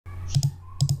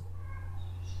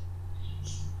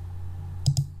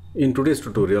In today's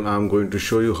tutorial, I'm going to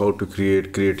show you how to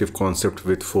create creative concept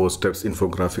with 4 steps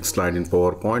infographic slide in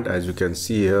PowerPoint. As you can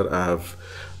see here, I have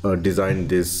designed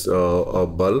this a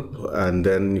bulb, and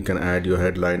then you can add your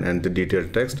headline and the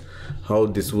detailed text. How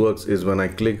this works is when I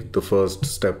click, the first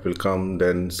step will come,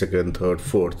 then second, third,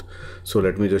 fourth. So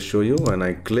let me just show you. When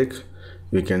I click,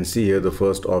 you can see here the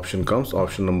first option comes,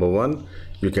 option number 1.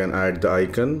 You can add the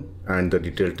icon and the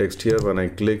detailed text here. When I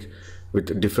click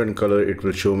with different color, it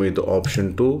will show me the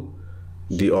option 2,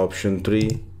 the option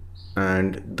 3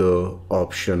 and the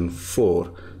option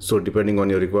 4. So depending on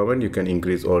your requirement, you can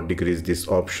increase or decrease these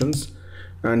options.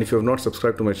 And if you have not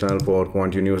subscribed to my channel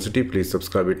PowerPoint University, please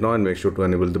subscribe it now and make sure to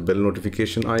enable the bell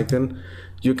notification icon.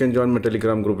 You can join my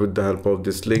Telegram group with the help of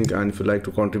this link, and if you like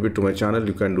to contribute to my channel,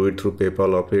 you can do it through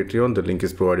PayPal or Patreon. The link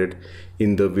is provided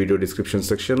in the video description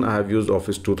section. I have used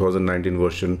Office 2019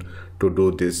 version to do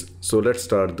this. So let's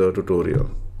start the tutorial.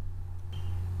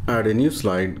 Add a new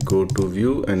slide, go to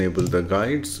View, enable the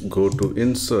guides, go to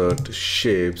Insert,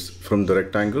 Shapes. From the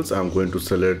rectangles, I'm going to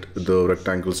select the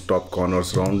rectangle's top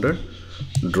corners rounded.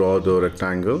 Draw the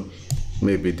rectangle,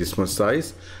 maybe this much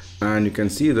size, and you can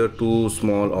see the 2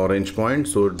 small orange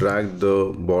points. So drag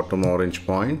the bottom orange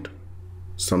point,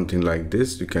 something like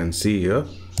this, you can see here,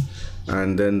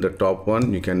 and then the top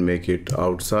one you can make it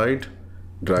outside,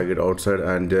 drag it outside,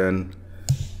 and then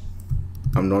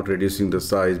I'm not reducing the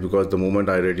size because the moment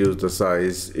I reduce the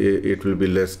size it will be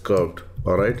less curved.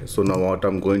 Alright, so now what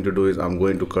I'm going to do is I'm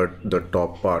going to cut the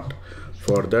top part.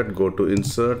 For that, go to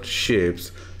Insert,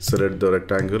 Shapes, select the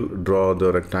rectangle, draw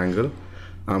the rectangle.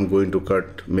 I'm going to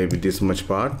cut maybe this much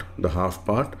part, the half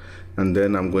part, and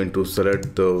then I'm going to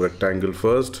select the rectangle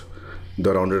first,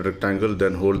 the rounded rectangle,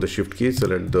 then hold the Shift key,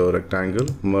 select the rectangle,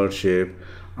 merge shape.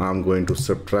 I'm going to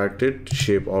subtract it,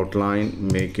 shape outline,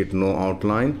 make it no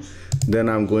outline. Then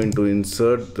I'm going to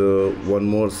insert the one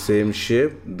more same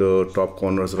shape, the top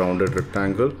corners rounded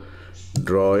rectangle,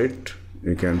 draw it.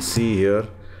 You can see here.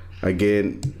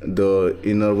 Again, the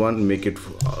inner one, make it,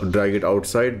 drag it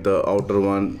outside. The outer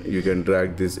one, you can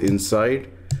drag this inside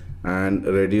and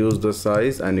reduce the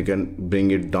size, and you can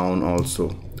bring it down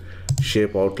also.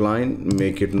 Shape outline,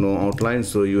 make it no outline,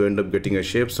 so you end up getting a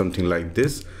shape something like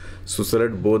this. So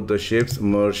select both the shapes,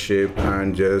 merge shape,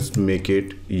 and just make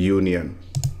it union.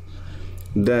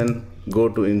 Then go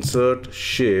to Insert,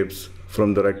 Shapes.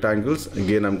 From the rectangles,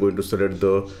 again I'm going to select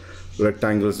the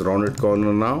rectangle's rounded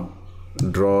corner now.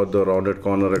 Draw the rounded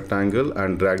corner rectangle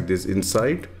and drag this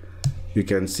inside, you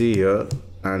can see here,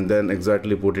 and then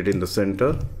exactly put it in the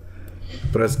center.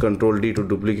 Press Ctrl D to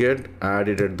duplicate, add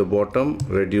it at the bottom,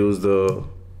 reduce the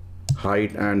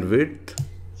height and width,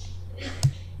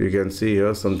 you can see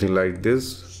here something like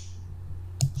this,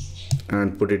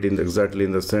 and put it in exactly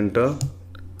in the center.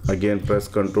 Again press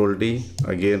Ctrl D,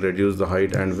 again reduce the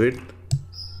height and width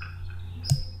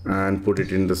and put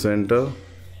it in the center.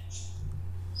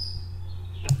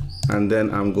 And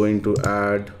then I'm going to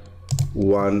add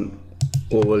one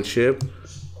oval shape.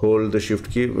 Hold the Shift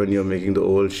key when you're making the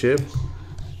oval shape,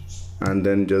 and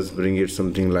then just bring it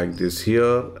something like this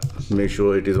here. Make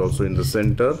sure it is also in the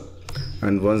center.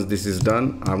 And once this is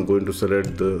done, I'm going to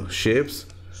select the shapes,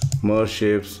 merge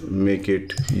shapes, make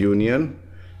it union,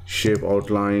 shape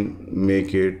outline,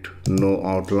 make it no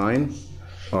outline.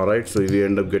 Alright, so we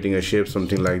end up getting a shape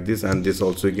something like this, and this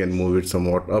also you can move it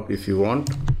somewhat up if you want.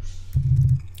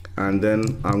 And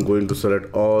then I'm going to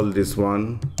select all this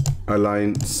one,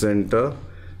 align center,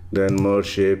 then merge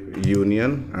shape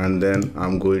union, and then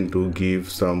I'm going to give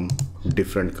some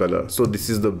different color. So this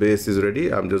is the base is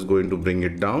ready. I'm just going to bring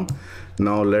it down.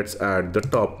 Now let's add the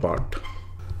top part.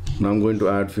 Now I'm going to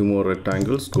add few more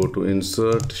rectangles. Go to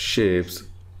Insert, Shapes,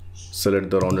 select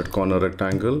the rounded corner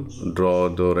rectangle, draw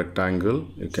the rectangle,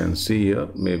 you can see here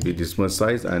maybe this much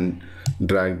size, and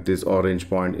drag this orange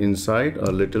point inside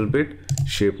a little bit.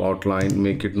 Shape outline,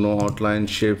 make it no outline.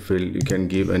 Shape fill, you can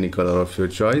give any color of your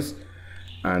choice,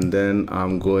 and then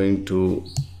I'm going to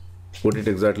put it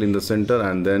exactly in the center,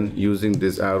 and then using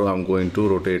this arrow I'm going to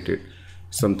rotate it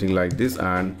something like this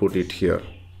and put it here.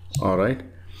 Alright,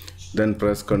 then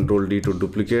press Ctrl D to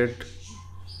duplicate,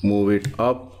 move it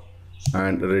up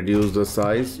and reduce the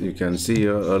size, you can see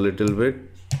here a little bit,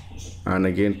 and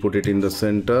again put it in the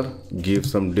center, give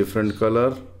some different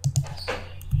color.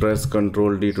 Press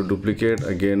Ctrl D to duplicate,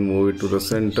 again move it to the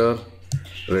center,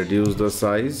 reduce the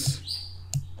size,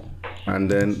 and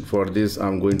then for this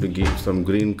I'm going to give some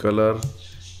green color.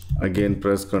 Again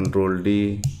press Ctrl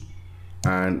D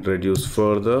and reduce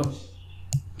further,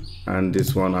 and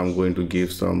this one I'm going to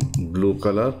give some blue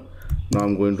color. Now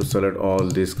I'm going to select all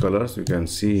these colors, you can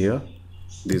see here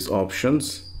these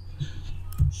options,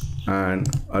 and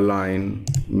align,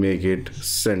 make it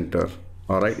center.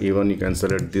 All right, even you can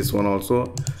select this one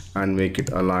also and make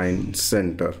it align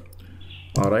center.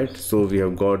 All right, so we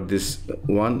have got this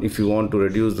one. If you want to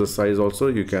reduce the size also,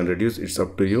 you can reduce, it's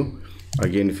up to you.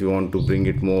 Again, if you want to bring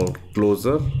it more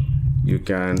closer, you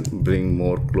can bring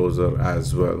more closer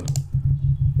as well.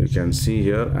 You can see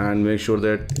here, and make sure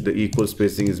that the equal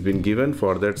spacing is been given.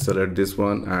 For that, select this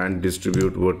one and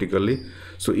distribute vertically,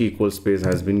 so equal space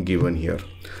has been given here.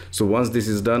 So once this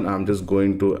is done, I'm just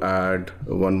going to add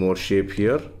one more shape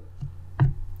here.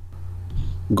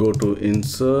 Go to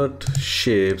insert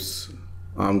shapes.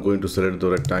 I'm going to select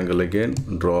the rectangle again,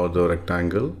 draw the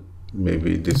rectangle,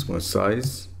 maybe this much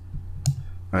size,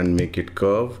 and make it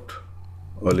curved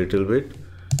a little bit.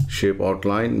 Shape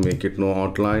outline, make it no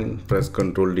outline, press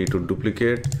Ctrl D to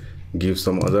duplicate, give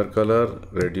some other color,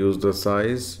 reduce the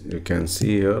size, you can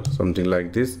see here something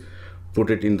like this, put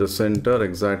it in the center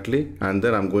exactly, and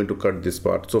then I'm going to cut this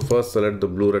part. So first select the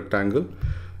blue rectangle,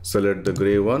 select the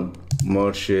gray one,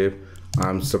 merge shape.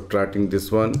 I'm subtracting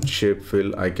this one, shape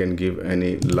fill, I can give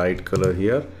any light color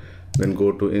here. Then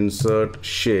go to insert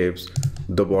shapes,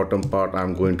 the bottom part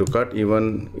I'm going to cut,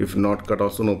 even if not cut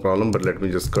also no problem, but let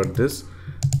me just cut this.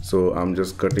 So I'm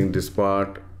just cutting this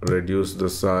part, reduce the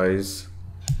size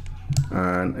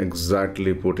and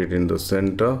exactly put it in the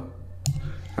center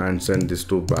and send this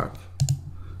to back.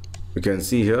 You can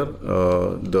see here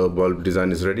the bulb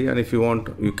design is ready, and if you want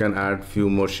you can add few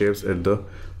more shapes at the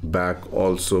back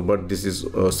also, but this is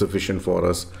sufficient for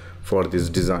us for this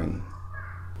design.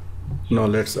 Now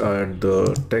let's add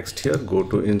the text here. Go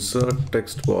to insert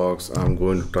text box. I'm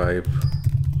going to type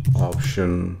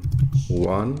option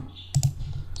 1.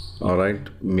 All right,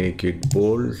 make it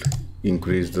bold,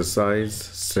 increase the size,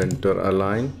 center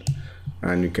align,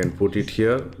 and you can put it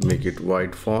here, make it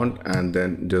white font, and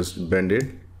then just bend it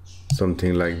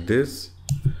something like this.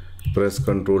 Press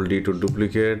Ctrl D to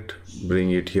duplicate, bring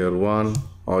it here one,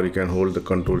 or you can hold the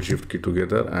Ctrl Shift key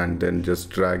together and then just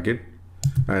drag it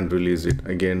and release it.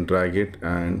 Again, drag it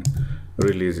and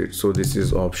release it. So this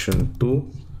is option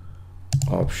 2,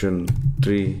 option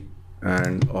 3,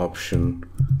 and option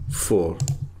 4.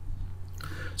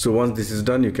 So once this is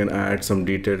done, you can add some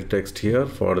detailed text here.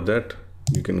 For that,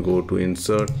 you can go to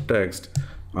insert text.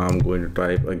 I'm going to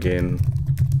type again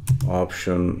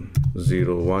option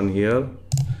 01 here.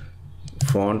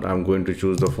 Font, I'm going to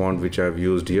choose the font which I've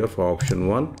used here for option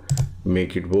 1.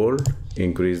 Make it bold,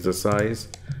 increase the size.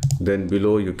 Then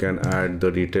below you can add the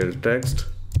detailed text.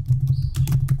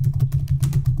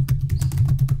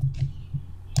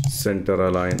 Center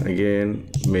align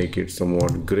again, make it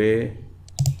somewhat gray.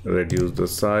 Reduce the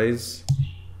size,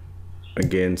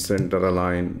 again center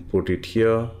align, put it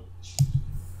here,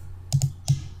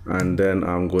 and then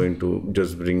I'm going to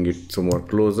just bring it somewhat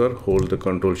closer, hold the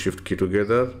Ctrl Shift key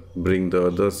together, bring the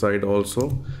other side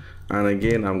also, and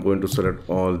again I'm going to select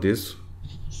all this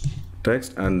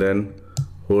text and then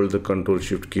hold the Ctrl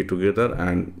Shift key together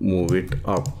and move it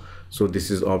up. So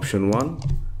this is option 1,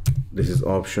 this is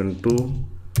option 2,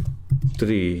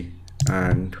 3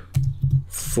 and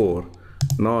 4.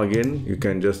 Now again you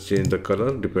can just change the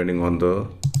color depending on the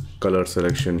color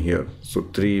selection here. So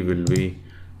 3 will be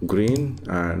green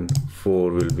and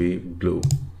 4 will be blue.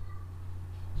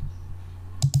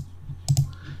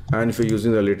 And if you're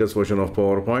using the latest version of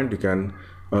PowerPoint, you can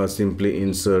simply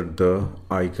insert the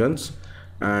icons,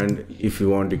 and if you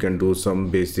want you can do some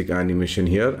basic animation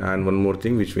here. And one more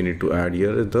thing which we need to add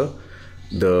here is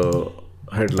the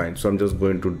headline. So I'm just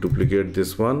going to duplicate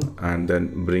this one and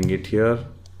then bring it here,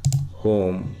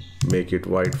 home, make it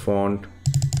white font,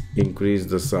 increase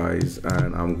the size,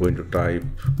 and I'm going to type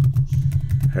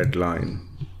headline.